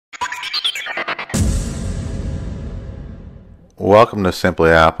Welcome to Simply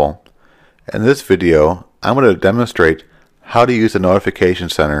Apple. In this video, I'm going to demonstrate how to use the Notification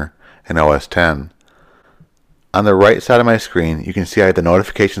Center in OS X. On the right side of my screen, you can see I have the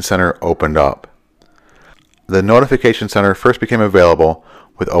Notification Center opened up. The Notification Center first became available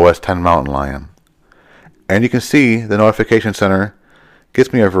with OS X Mountain Lion. And you can see the Notification Center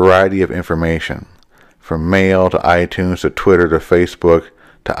gives me a variety of information, from mail to iTunes to Twitter to Facebook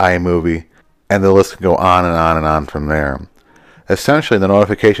to iMovie, and the list can go on and on and on from there. Essentially, the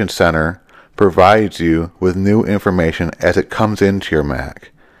Notification Center provides you with new information as it comes into your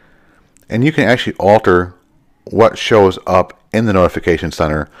Mac. And you can actually alter what shows up in the Notification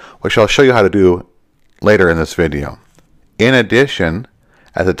Center, which I'll show you how to do later in this video. In addition,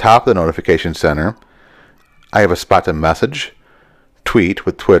 at the top of the Notification Center, I have a spot to message, tweet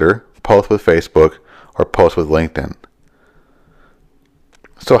with Twitter, post with Facebook, or post with LinkedIn.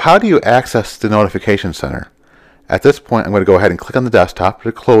 So how do you access the Notification Center? At this point, I'm going to go ahead and click on the desktop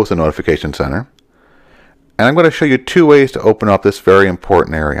to close the Notification Center. And I'm going to show you two ways to open up this very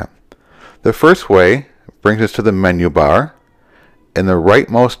important area. The first way brings us to the menu bar. In the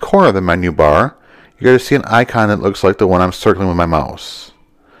rightmost corner of the menu bar, you're going to see an icon that looks like the one I'm circling with my mouse.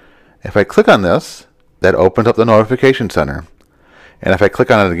 If I click on this, that opens up the Notification Center. And if I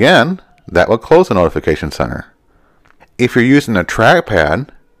click on it again, that will close the Notification Center. If you're using a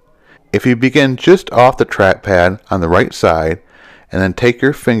trackpad, if you begin just off the trackpad on the right side and then take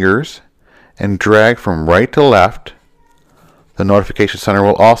your fingers and drag from right to left, the Notification Center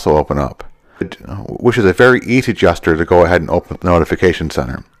will also open up, which is a very easy gesture to go ahead and open up the Notification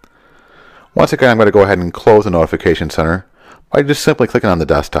Center. Once again, I'm going to go ahead and close the Notification Center by just simply clicking on the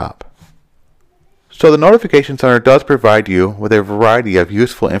desktop. So the Notification Center does provide you with a variety of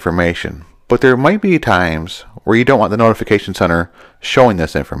useful information, but there might be times where you don't want the Notification Center showing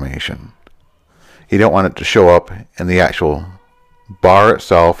this information. You don't want it to show up in the actual bar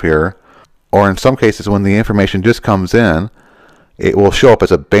itself here, or in some cases when the information just comes in, it will show up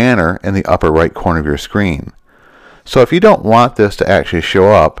as a banner in the upper right corner of your screen. So if you don't want this to actually show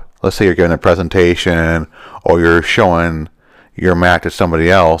up, let's say you're giving a presentation or you're showing your Mac to somebody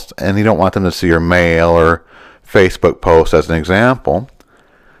else and you don't want them to see your mail or Facebook post as an example,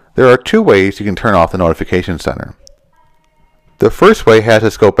 there are two ways you can turn off the Notification Center. The first way has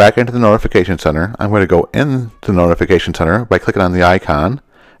us go back into the Notification Center. I'm going to go into the Notification Center by clicking on the icon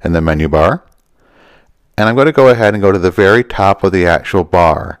in the menu bar. And I'm going to go ahead and go to the very top of the actual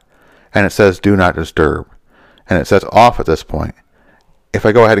bar. And it says Do Not Disturb. And it says Off at this point. If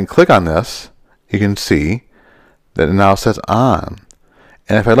I go ahead and click on this, you can see that it now says On.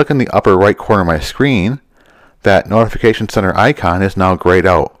 And if I look in the upper right corner of my screen, that Notification Center icon is now grayed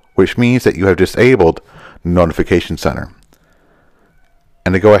out, which means that you have disabled Notification Center.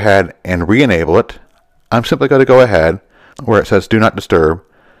 And to go ahead and re-enable it, I'm simply going to go ahead where it says Do Not Disturb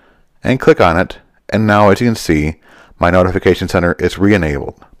and click on it, and now as you can see, my Notification Center is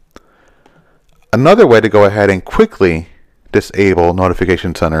re-enabled. Another way to go ahead and quickly disable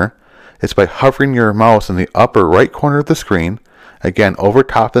Notification Center is by hovering your mouse in the upper right corner of the screen, again over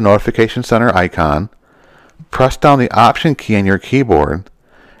top the Notification Center icon, press down the Option key on your keyboard,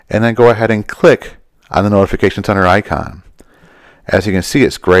 and then go ahead and click on the Notification Center icon. As you can see,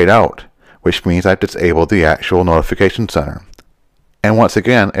 it's grayed out, which means I've disabled the actual Notification Center. And once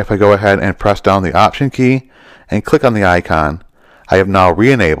again, if I go ahead and press down the Option key and click on the icon, I have now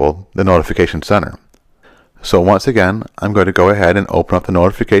re-enabled the Notification Center. So once again, I'm going to go ahead and open up the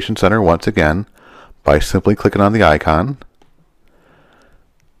Notification Center once again by simply clicking on the icon.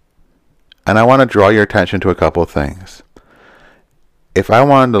 And I want to draw your attention to a couple of things. If I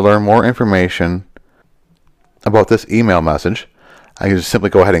wanted to learn more information about this email message, I can just simply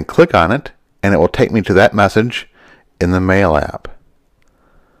go ahead and click on it, and it will take me to that message in the Mail app.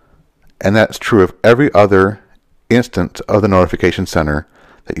 And that's true of every other instance of the Notification Center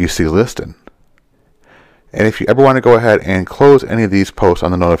that you see listed. And if you ever want to go ahead and close any of these posts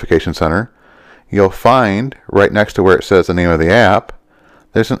on the Notification Center, you'll find right next to where it says the name of the app,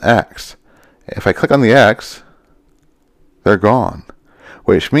 there's an X. If I click on the X, they're gone,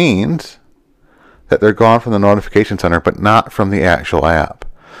 which means that they're gone from the Notification Center, but not from the actual app.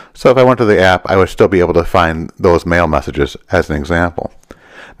 So if I went to the app, I would still be able to find those mail messages as an example.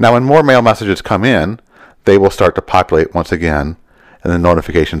 Now, when more mail messages come in, they will start to populate once again in the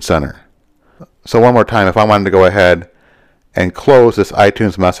Notification Center. So one more time, if I wanted to go ahead and close this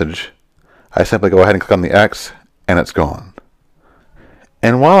iTunes message, I simply go ahead and click on the X, and it's gone.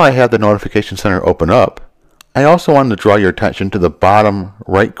 And while I have the Notification Center open up, I also wanted to draw your attention to the bottom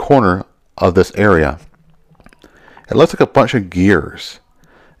right corner of this area. It looks like a bunch of gears.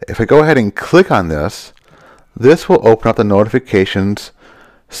 If I go ahead and click on this, this will open up the notifications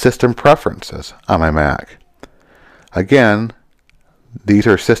system preferences on my Mac. Again, these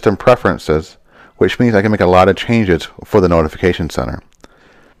are system preferences, which means I can make a lot of changes for the notification center.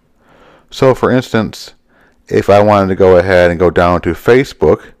 So for instance, if I wanted to go ahead and go down to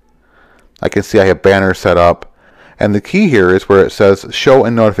Facebook, I can see I have banners set up, and the key here is where it says Show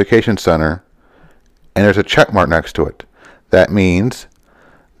in Notification Center, and there's a check mark next to it. That means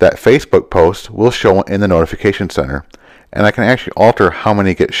that Facebook post will show in the notification center, and I can actually alter how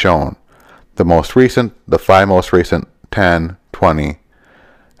many get shown. The most recent, the 5 most recent, 10, 20,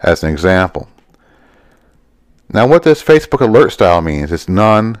 as an example. Now what this Facebook alert style means is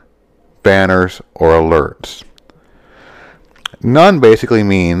none, banners, or alerts. None basically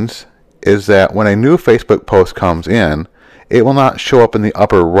means is that when a new Facebook post comes in, it will not show up in the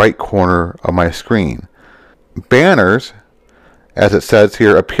upper right corner of my screen. Banners, as it says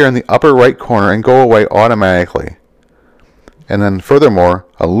here, appear in the upper right corner and go away automatically. And then furthermore,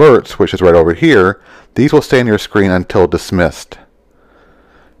 alerts, which is right over here, these will stay on your screen until dismissed.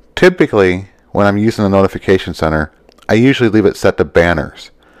 Typically, when I'm using the notification center, I usually leave it set to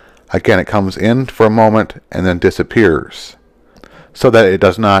banners. Again, it comes in for a moment and then disappears, so that it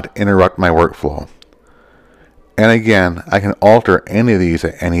does not interrupt my workflow. And again, I can alter any of these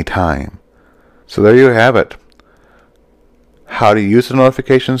at any time. So there you have it. How to use the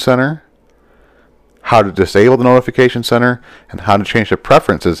notification center, how to disable the notification center, and how to change the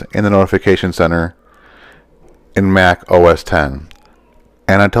preferences in the notification center in Mac OS X.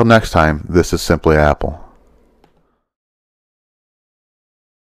 And until next time, this is Simply Apple.